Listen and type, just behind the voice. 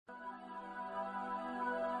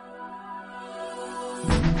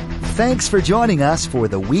Thanks for joining us for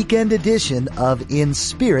the weekend edition of In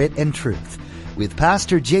Spirit and Truth with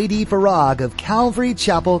Pastor J.D. Farag of Calvary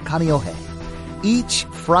Chapel, Kaneohe. Each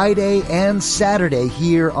Friday and Saturday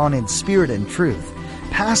here on In Spirit and Truth,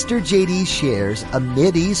 Pastor J.D. shares a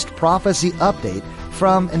Mideast prophecy update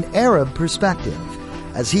from an Arab perspective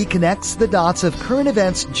as he connects the dots of current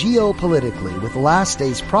events geopolitically with last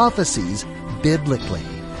days prophecies biblically.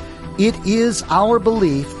 It is our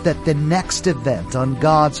belief that the next event on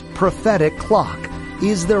God's prophetic clock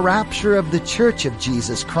is the rapture of the Church of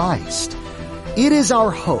Jesus Christ. It is our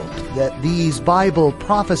hope that these Bible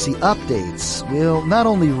prophecy updates will not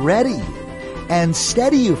only ready you and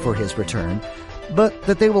steady you for His return, but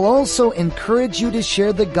that they will also encourage you to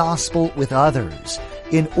share the gospel with others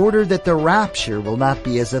in order that the rapture will not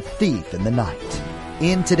be as a thief in the night.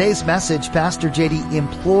 In today's message, Pastor J.D.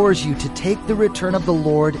 implores you to take the return of the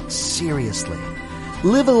Lord seriously.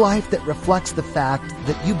 Live a life that reflects the fact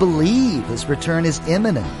that you believe His return is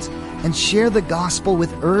imminent and share the gospel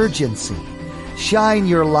with urgency. Shine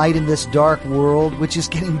your light in this dark world, which is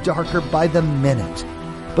getting darker by the minute.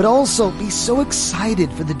 But also be so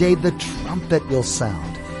excited for the day the trumpet will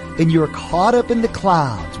sound and you're caught up in the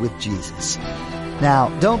clouds with Jesus. Now,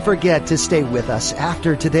 don't forget to stay with us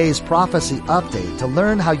after today's prophecy update to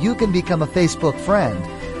learn how you can become a Facebook friend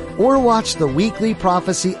or watch the weekly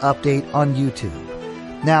prophecy update on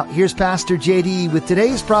YouTube. Now, here's Pastor J.D. with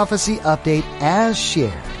today's prophecy update as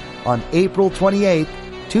shared on April 28,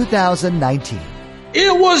 2019.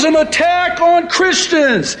 It was an attack on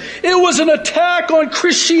Christians. It was an attack on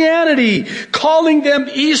Christianity. Calling them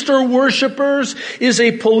Easter worshipers is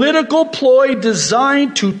a political ploy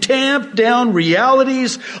designed to tamp down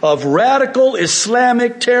realities of radical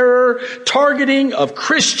Islamic terror, targeting of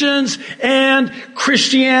Christians and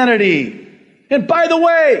Christianity. And by the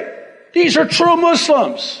way, these are true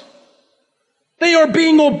Muslims. They are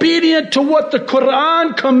being obedient to what the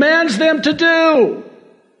Quran commands them to do.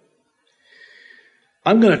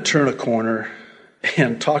 I'm going to turn a corner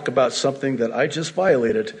and talk about something that I just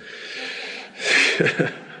violated.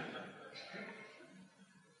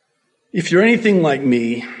 If you're anything like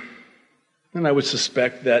me, and I would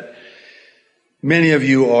suspect that many of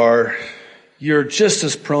you are, you're just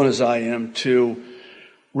as prone as I am to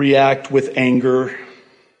react with anger.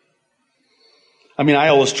 I mean, I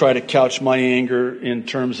always try to couch my anger in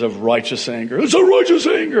terms of righteous anger. It's a righteous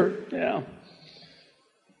anger. Yeah.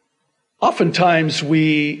 Oftentimes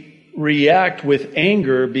we react with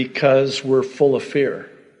anger because we're full of fear.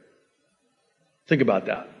 Think about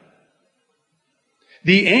that.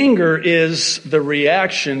 The anger is the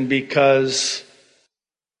reaction because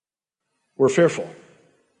we're fearful.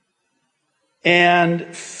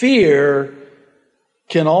 And fear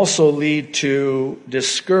can also lead to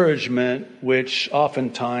discouragement, which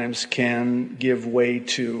oftentimes can give way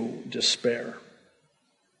to despair.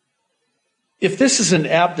 If this is an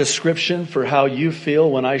apt description for how you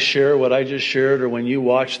feel when I share what I just shared, or when you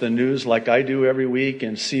watch the news like I do every week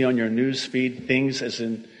and see on your news feed things as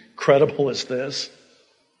incredible as this,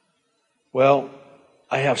 well,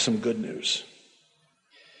 I have some good news.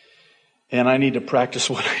 And I need to practice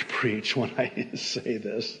what I preach when I say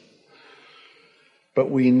this.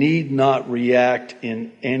 But we need not react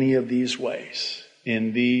in any of these ways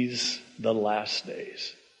in these, the last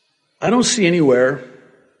days. I don't see anywhere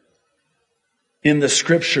in the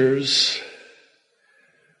scriptures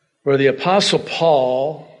where the Apostle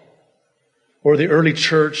Paul or the early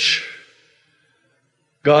church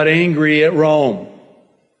got angry at Rome,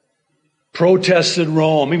 protested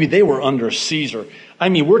Rome. Maybe they were under Caesar. I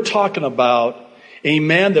mean, we're talking about a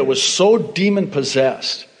man that was so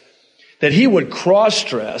demon-possessed that he would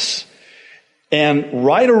cross-dress and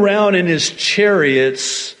ride around in his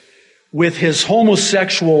chariots with his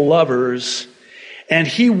homosexual lovers, and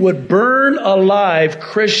he would burn alive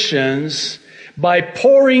Christians by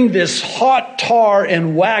pouring this hot tar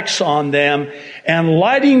and wax on them and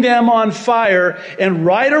lighting them on fire and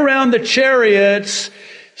ride around the chariots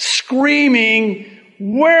screaming,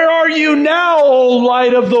 "Where are you now, O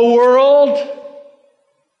light of the world?"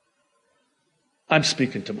 I'm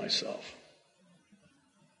speaking to myself.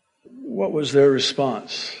 What was their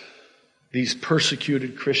response? These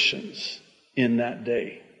persecuted Christians in that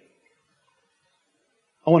day.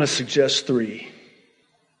 I want to suggest three.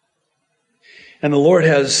 And the Lord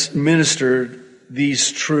has ministered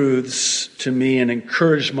these truths to me and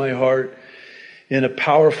encouraged my heart in a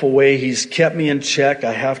powerful way. He's kept me in check.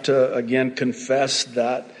 I have to, again, confess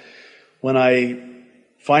that when I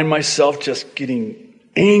find myself just getting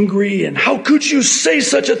angry and how could you say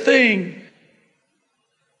such a thing?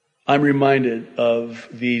 I'm reminded of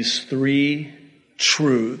these three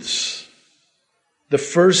truths The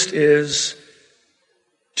first is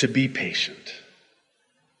to be patient.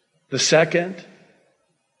 The second,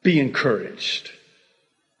 be encouraged.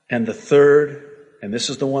 And the third, and this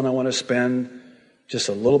is the one I want to spend just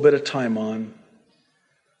a little bit of time on,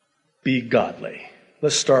 be godly.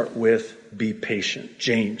 Let's start with be patient.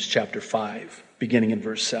 James chapter 5, beginning in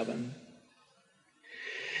verse 7.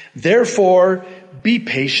 Therefore, be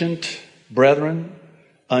patient, brethren,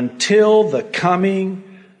 until the coming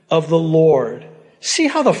of the Lord. See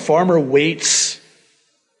how the farmer waits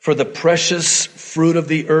for the precious fruit of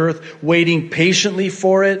the earth, waiting patiently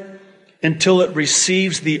for it until it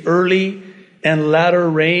receives the early and latter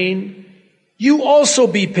rain? You also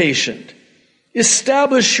be patient.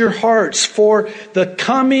 Establish your hearts, for the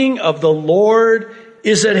coming of the Lord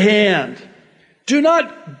is at hand. Do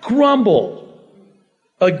not grumble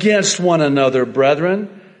against one another,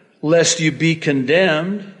 brethren, lest you be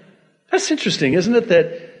condemned. That's interesting, isn't it?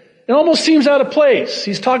 That it almost seems out of place.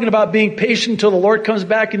 He's talking about being patient until the Lord comes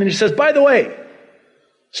back, and then he says, by the way,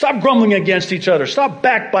 stop grumbling against each other. Stop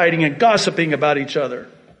backbiting and gossiping about each other.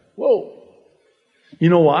 Whoa. You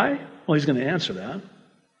know why? Well, he's going to answer that.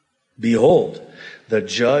 Behold, the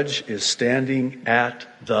judge is standing at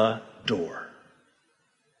the door.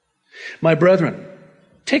 My brethren,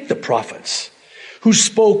 take the prophets who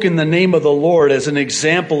spoke in the name of the Lord as an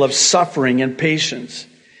example of suffering and patience.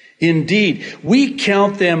 Indeed, we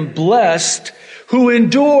count them blessed who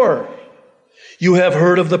endure. You have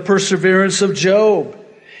heard of the perseverance of Job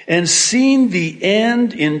and seen the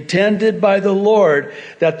end intended by the Lord,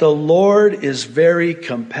 that the Lord is very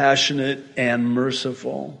compassionate and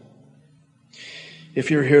merciful.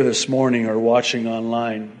 If you're here this morning or watching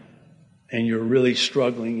online and you're really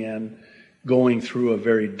struggling and going through a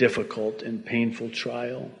very difficult and painful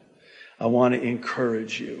trial, I want to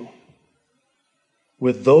encourage you.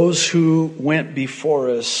 With those who went before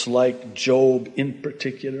us, like Job in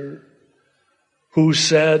particular, who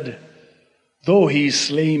said, though he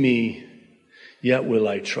slay me, yet will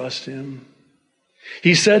I trust him.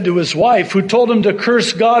 He said to his wife, who told him to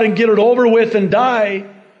curse God and get it over with and die,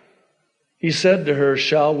 he said to her,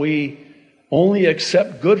 shall we only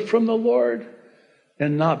accept good from the Lord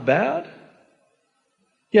and not bad?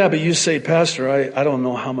 Yeah, but you say, Pastor, I don't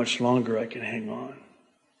know how much longer I can hang on.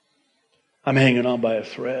 I'm hanging on by a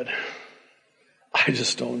thread. I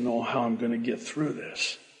just don't know how I'm going to get through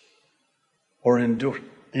this or endure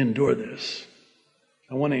this.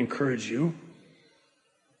 I want to encourage you,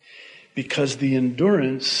 because the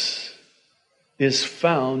endurance is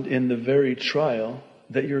found in the very trial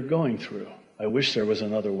that you're going through. I wish there was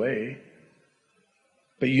another way.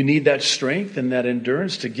 But you need that strength and that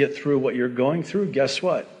endurance to get through what you're going through. Guess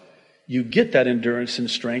what? You get that endurance and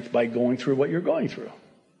strength by going through what you're going through.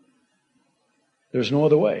 There's no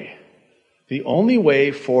other way. The only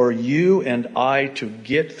way for you and I to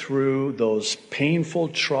get through those painful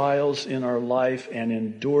trials in our life and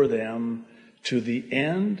endure them to the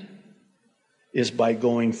end is by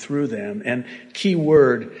going through them. And key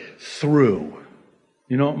word, through.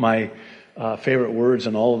 You know what my favorite words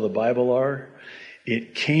in all of the Bible are?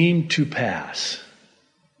 It came to pass.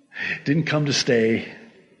 It didn't come to stay.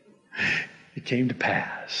 It came to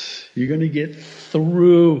pass. You're going to get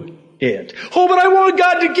through it. Oh, but I want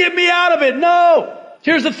God to get me out of it. No.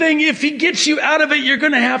 Here's the thing. If he gets you out of it, you're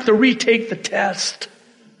going to have to retake the test.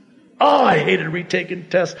 Oh, I hated retaking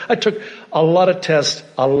tests. I took a lot of tests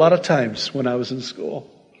a lot of times when I was in school.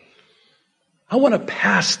 I want to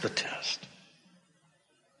pass the test.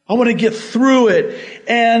 I want to get through it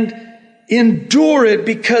and endure it,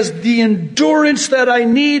 because the endurance that I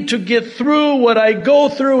need to get through what I go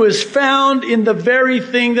through is found in the very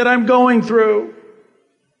thing that I'm going through.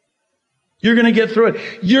 You're going to get through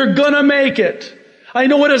it. You're going to make it. I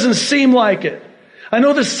know it doesn't seem like it. I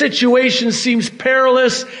know the situation seems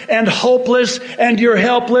perilous and hopeless and you're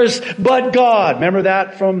helpless, but God. Remember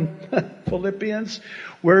that from Philippians?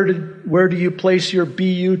 Where do you place your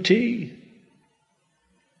B-U-T?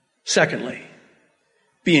 Secondly,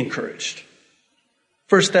 be encouraged.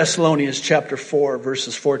 1 Thessalonians chapter 4,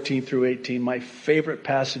 verses 14 through 18, my favorite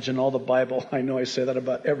passage in all the Bible. I know I say that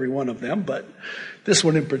about every one of them, but this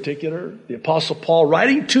one in particular, the Apostle Paul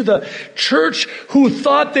writing to the church who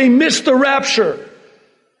thought they missed the rapture.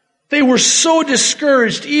 They were so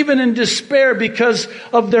discouraged, even in despair, because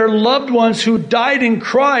of their loved ones who died in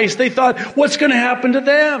Christ. They thought, what's going to happen to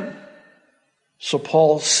them? So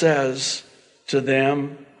Paul says to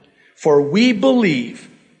them, for we believe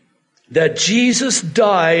that Jesus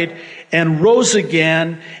died and rose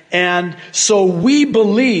again, and so we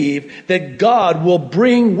believe that God will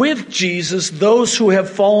bring with Jesus those who have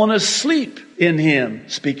fallen asleep in him,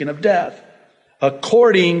 speaking of death.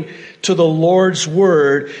 According to the Lord's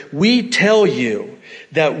word, we tell you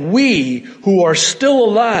that we who are still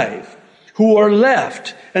alive, who are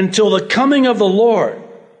left until the coming of the Lord,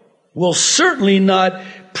 will certainly not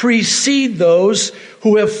precede those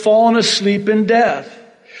who have fallen asleep in death.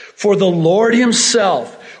 For the Lord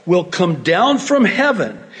himself will come down from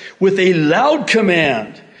heaven with a loud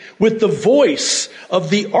command, with the voice of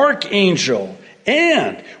the archangel,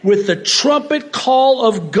 and with the trumpet call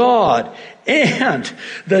of God, and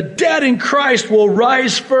the dead in Christ will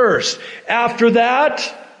rise first. After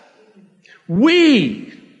that,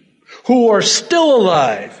 we who are still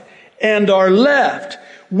alive and are left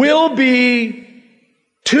will be,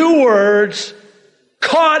 two words,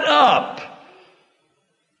 caught up.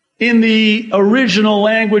 In the original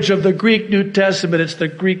language of the Greek New Testament, it's the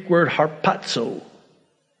Greek word harpazo.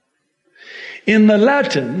 In the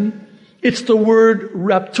Latin, it's the word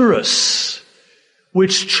rapturus,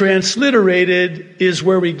 which transliterated is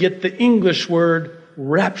where we get the English word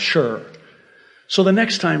rapture. So the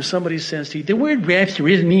next time somebody says to you, the word rapture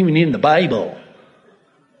isn't even in the Bible.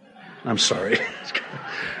 I'm sorry.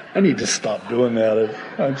 I need to stop doing that.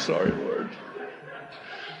 I'm sorry, Lord.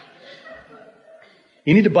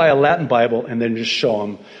 You need to buy a Latin Bible and then just show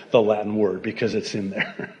them the Latin word because it's in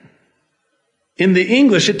there. In the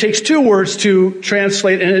English, it takes two words to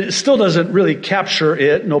translate, and it still doesn't really capture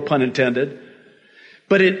it, no pun intended.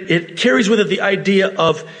 But it carries with it the idea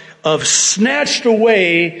of snatched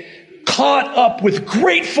away, caught up with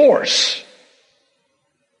great force.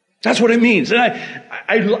 That's what it means. And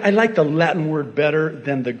I like the Latin word better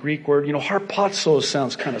than the Greek word. You know, harpazo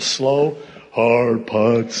sounds kind of slow.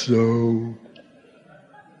 Harpazo.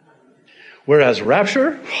 Whereas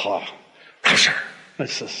rapture, rapture.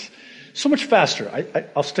 It's just so much faster.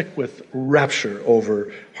 I'll stick with rapture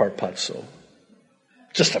over harpazo.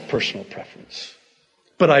 Just a personal preference.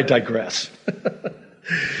 But I digress.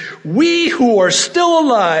 We who are still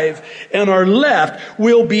alive and are left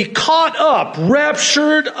will be caught up,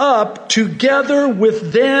 raptured up together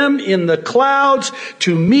with them in the clouds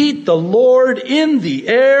to meet the Lord in the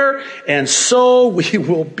air, and so we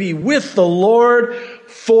will be with the Lord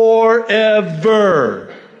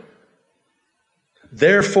forever.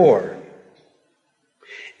 Therefore,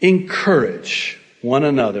 encourage one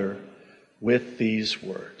another with these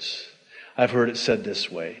words. I've heard it said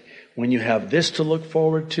this way. When you have this to look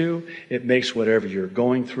forward to, it makes whatever you're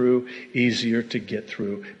going through easier to get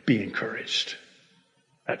through. Be encouraged.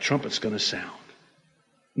 That trumpet's going to sound.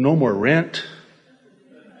 No more rent.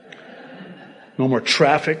 No more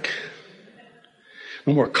traffic.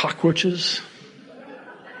 No more cockroaches.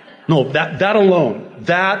 No, that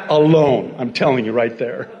alone, I'm telling you right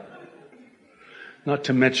there. Not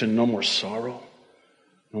to mention no more sorrow,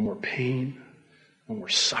 no more pain, no more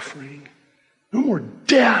suffering, no more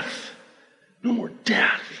death, no more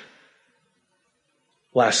death.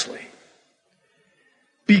 Lastly,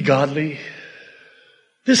 be godly.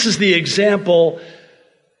 This is the example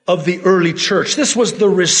of the early church. This was the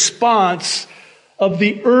response of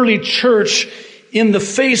the early church in the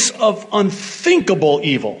face of unthinkable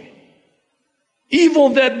evil. Evil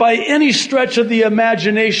that by any stretch of the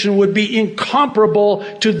imagination would be incomparable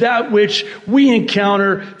to that which we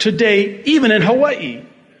encounter today, even in Hawaii,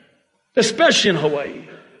 especially in Hawaii.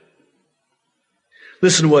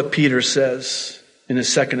 Listen to what Peter says in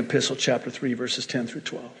his second epistle, chapter 3, verses 10 through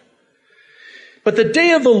 12. But the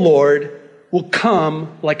day of the Lord will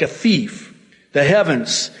come like a thief. The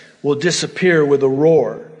heavens will disappear with a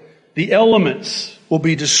roar. The elements will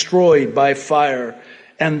be destroyed by fire,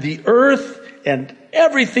 and the earth and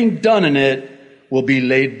everything done in it will be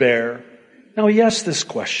laid bare. Now he asks this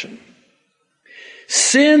question.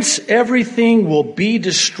 Since everything will be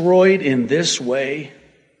destroyed in this way,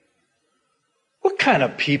 what kind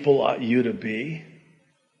of people ought you to be?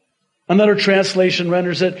 Another translation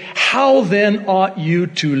renders it, how then ought you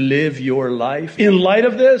to live your life? In light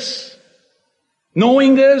of this,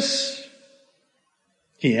 knowing this,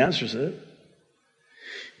 he answers it.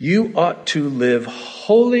 You ought to live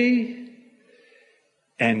holy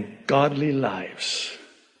and godly lives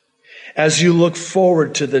as you look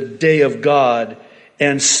forward to the day of God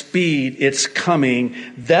and speed its coming.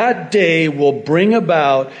 That day will bring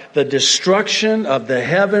about the destruction of the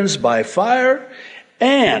heavens by fire,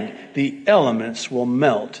 and the elements will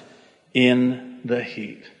melt in the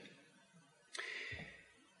heat.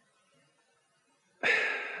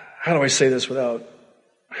 How do I say this without...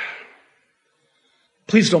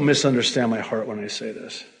 Please don't misunderstand my heart when I say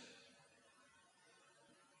this.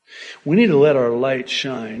 We need to let our light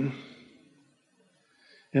shine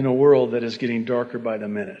in a world that is getting darker by the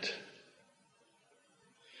minute.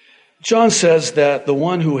 John says that the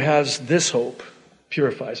one who has this hope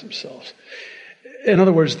purifies themselves. In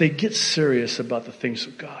other words, they get serious about the things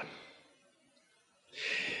of God.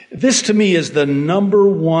 This to me is the number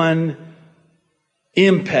one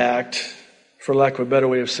impact, for lack of a better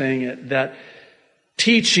way of saying it, that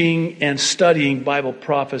teaching and studying Bible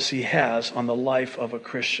prophecy has on the life of a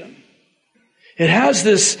Christian. It has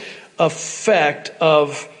this effect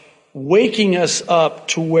of waking us up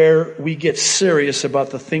to where we get serious about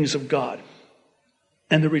the things of God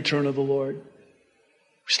and the return of the Lord.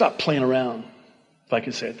 We stop playing around, if I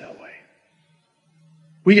can say it that way.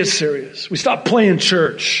 We get serious. We stop playing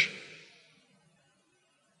church.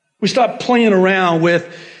 We stop playing around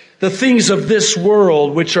with the things of this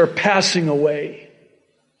world which are passing away.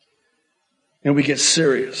 And we get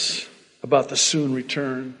serious about the soon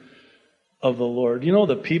return of the Lord. You know,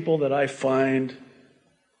 the people that I find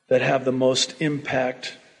that have the most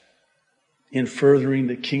impact in furthering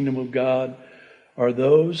the kingdom of God are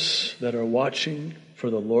those that are watching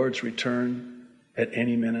for the Lord's return at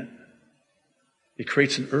any minute. It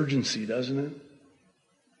creates an urgency, doesn't it?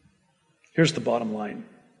 Here's the bottom line.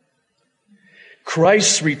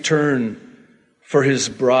 Christ's return for his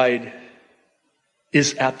bride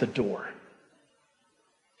is at the door.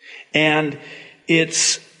 And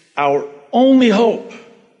it's our only hope.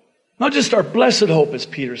 Not just our blessed hope, as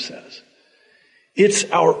Peter says. It's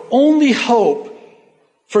our only hope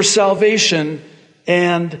for salvation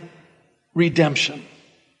and redemption.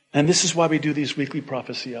 And this is why we do these weekly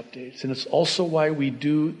prophecy updates. And it's also why we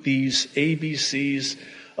do these ABCs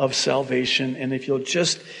of salvation. And if you'll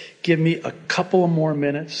just give me a couple of more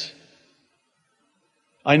minutes.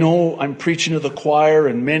 I know I'm preaching to the choir,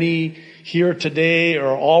 and many here today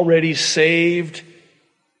are already saved.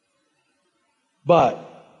 But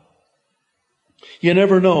you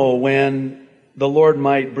never know when the Lord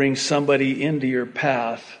might bring somebody into your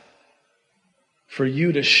path for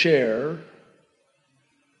you to share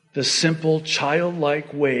the simple,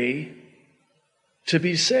 childlike way to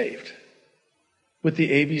be saved with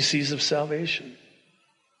the ABCs of salvation.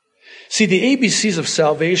 See, the ABCs of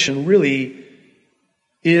salvation really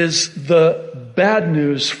is the bad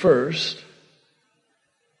news first.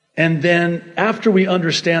 And then after we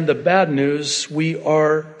understand the bad news, we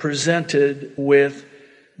are presented with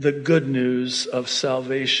the good news of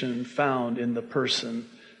salvation found in the person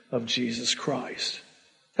of Jesus Christ.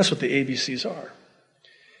 That's what the ABCs are.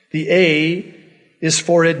 The A is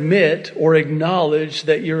for admit or acknowledge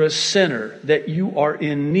that you're a sinner, that you are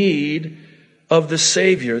in need of the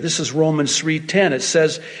Savior. This is Romans 3:10. It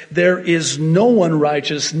says, there is no one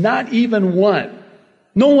righteous, not even one.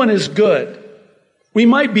 No one is good. We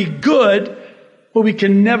might be good, but we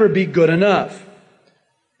can never be good enough.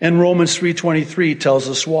 And Romans 3:23 tells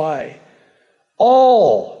us why.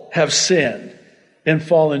 All have sinned and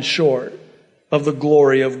fallen short of the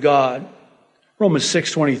glory of God. Romans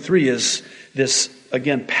 6:23 is this,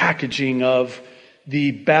 again, packaging of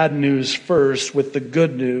the bad news first with the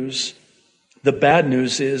good news. The bad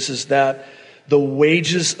news is that the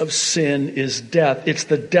wages of sin is death. It's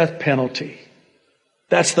the death penalty.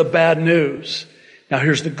 That's the bad news. Now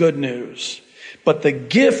here's the good news. But the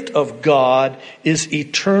gift of God is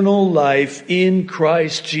eternal life in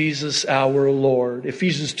Christ Jesus our Lord.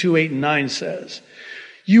 Ephesians 2:8-9 says,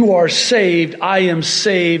 you are saved, I am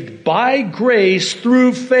saved by grace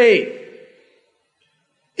through faith.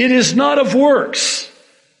 It is not of works.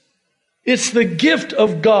 It's the gift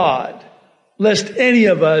of God, lest any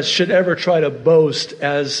of us should ever try to boast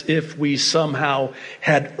as if we somehow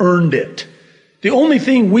had earned it. The only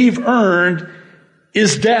thing we've earned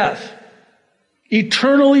is death.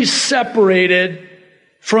 Eternally separated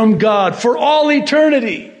from God for all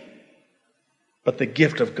eternity. But the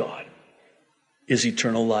gift of God is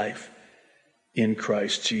eternal life in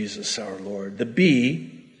Christ Jesus our Lord. The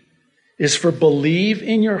B is for believe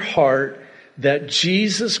in your heart that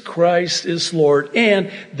Jesus Christ is Lord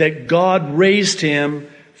and that God raised him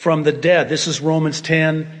from the dead. This is Romans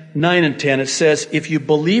 10:9-10. It says, if you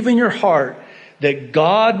believe in your heart that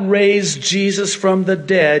God raised Jesus from the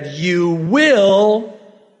dead, you will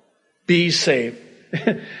be saved.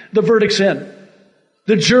 The verdict's in.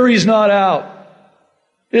 The jury's not out.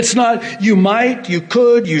 It's not you might, you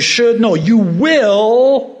could, you should. No, you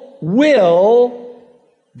will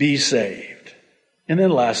be saved. And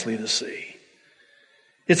then lastly, the C.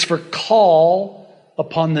 It's for call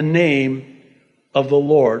upon the name of the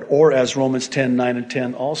Lord. Or as Romans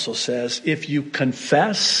 10:9-10 also says, if you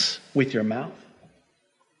confess with your mouth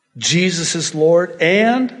Jesus is Lord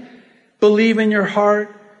and believe in your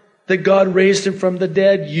heart that God raised him from the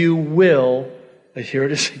dead, you will, here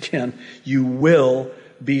it is again, you will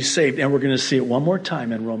be saved. And we're going to see it one more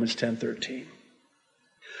time in Romans 10:13.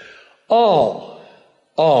 All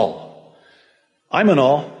All. I'm an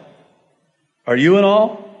all. Are you an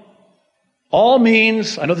all? All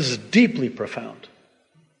means, I know this is deeply profound.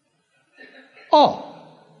 All.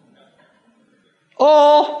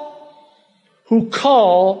 All who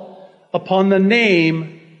call upon the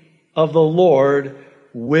name of the Lord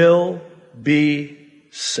will be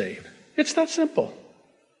saved. It's that simple.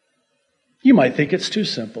 You might think it's too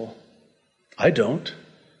simple. I don't.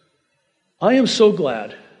 I am so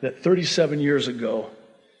glad that 37 years ago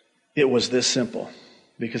it was this simple.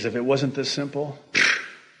 Because if it wasn't this simple,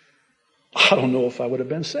 I don't know if I would have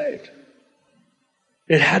been saved.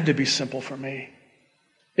 It had to be simple for me.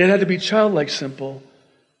 It had to be childlike simple.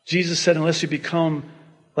 Jesus said, unless you become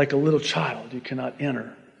like a little child, you cannot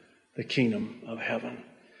enter the kingdom of heaven.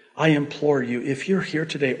 I implore you, if you're here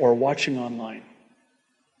today or watching online,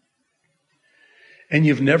 and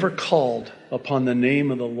you've never called upon the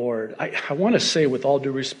name of the Lord, I want to say with all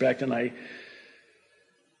due respect, and I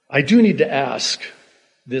do need to ask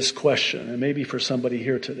this question, and maybe for somebody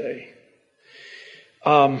here today.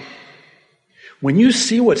 When you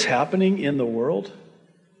see what's happening in the world,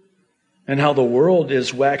 and how the world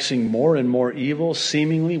is waxing more and more evil,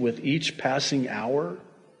 seemingly with each passing hour,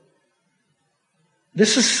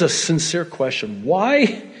 this is a sincere question.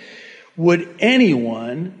 Why would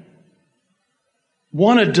anyone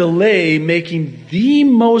want to delay making the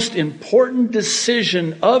most important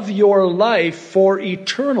decision of your life for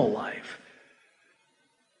eternal life?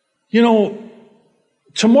 You know,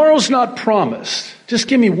 tomorrow's not promised. Just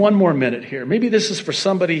give me one more minute here. Maybe this is for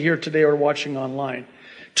somebody here today or watching online.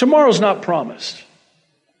 Tomorrow's not promised.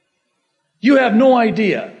 You have no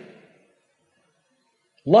idea.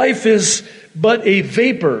 Life is but a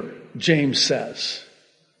vapor, James says.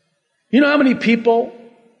 You know how many people,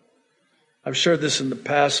 I've shared this in the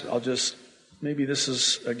past, maybe this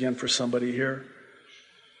is again for somebody here.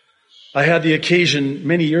 I had the occasion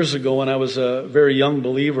many years ago when I was a very young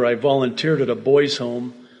believer, I volunteered at a boys'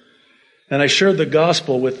 home, and I shared the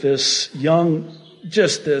gospel with this young,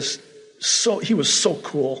 he was so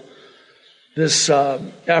cool, this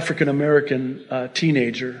African-American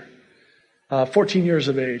teenager, 14 years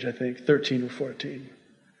of age, I think, 13 or 14.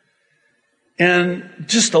 And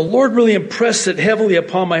just the Lord really impressed it heavily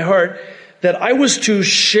upon my heart that I was to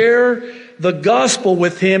share the gospel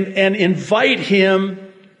with him and invite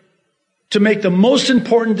him to make the most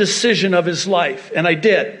important decision of his life. And I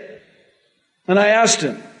did. And I asked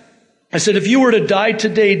him, I said, if you were to die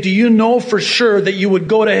today, do you know for sure that you would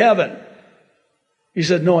go to heaven? He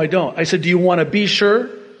said, no, I don't. I said, do you want to be sure?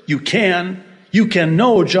 You can. You can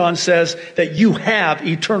know, John says, that you have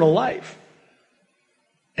eternal life.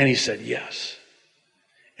 And he said, yes.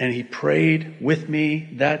 And he prayed with me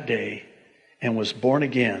that day and was born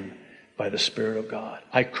again by the Spirit of God.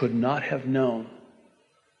 I could not have known,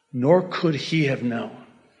 nor could he have known,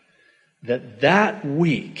 that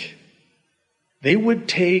week they would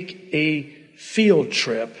take a field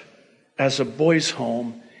trip as a boys'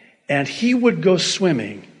 home, and he would go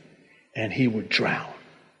swimming and he would drown.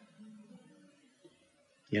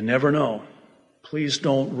 You never know. Please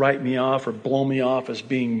don't write me off or blow me off as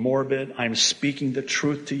being morbid. I'm speaking the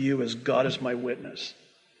truth to you as God is my witness.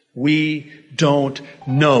 We don't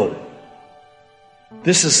know.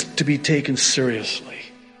 This is to be taken seriously.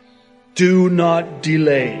 Do not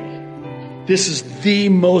delay. This is the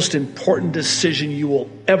most important decision you will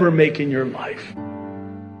ever make in your life.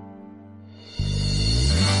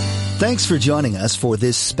 Thanks for joining us for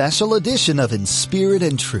this special edition of In Spirit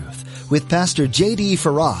and Truth with Pastor J.D.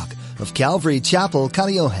 Farag of Calvary Chapel,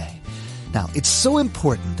 Kaneohe. Now, it's so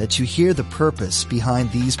important that you hear the purpose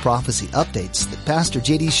behind these prophecy updates that Pastor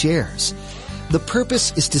J.D. shares. The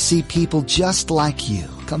purpose is to see people just like you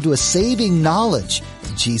come to a saving knowledge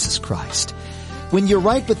of Jesus Christ. When you're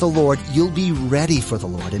right with the Lord, you'll be ready for the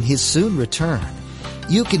Lord and His soon return.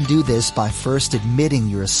 You can do this by first admitting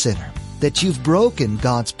you're a sinner, that you've broken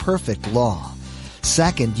God's perfect law.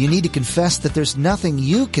 Second, you need to confess that there's nothing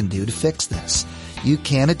you can do to fix this. You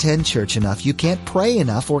can't attend church enough, you can't pray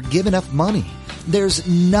enough, or give enough money. There's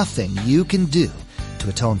nothing you can do to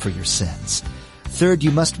atone for your sins. Third,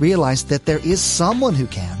 you must realize that there is someone who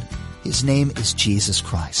can. His name is Jesus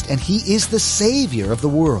Christ, and He is the Savior of the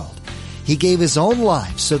world. He gave His own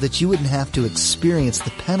life so that you wouldn't have to experience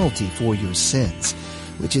the penalty for your sins,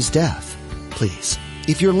 which is death. Please,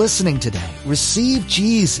 if you're listening today, receive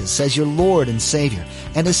Jesus as your Lord and Savior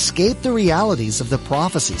and escape the realities of the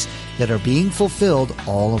prophecies that are being fulfilled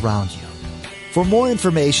all around you. For more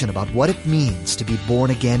information about what it means to be born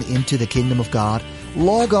again into the kingdom of God,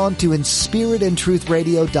 log on to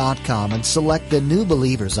inspiritandtruthradio.com and select the New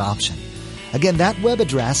Believers option. Again, that web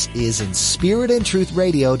address is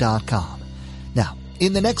inspiritandtruthradio.com. Now,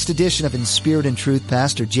 In the next edition of In Spirit and Truth,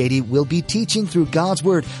 Pastor JD will be teaching through God's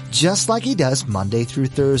Word just like he does Monday through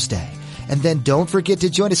Thursday. And then don't forget to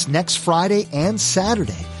join us next Friday and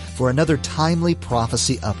Saturday for another timely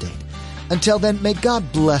prophecy update. Until then, may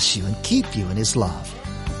God bless you and keep you in his love.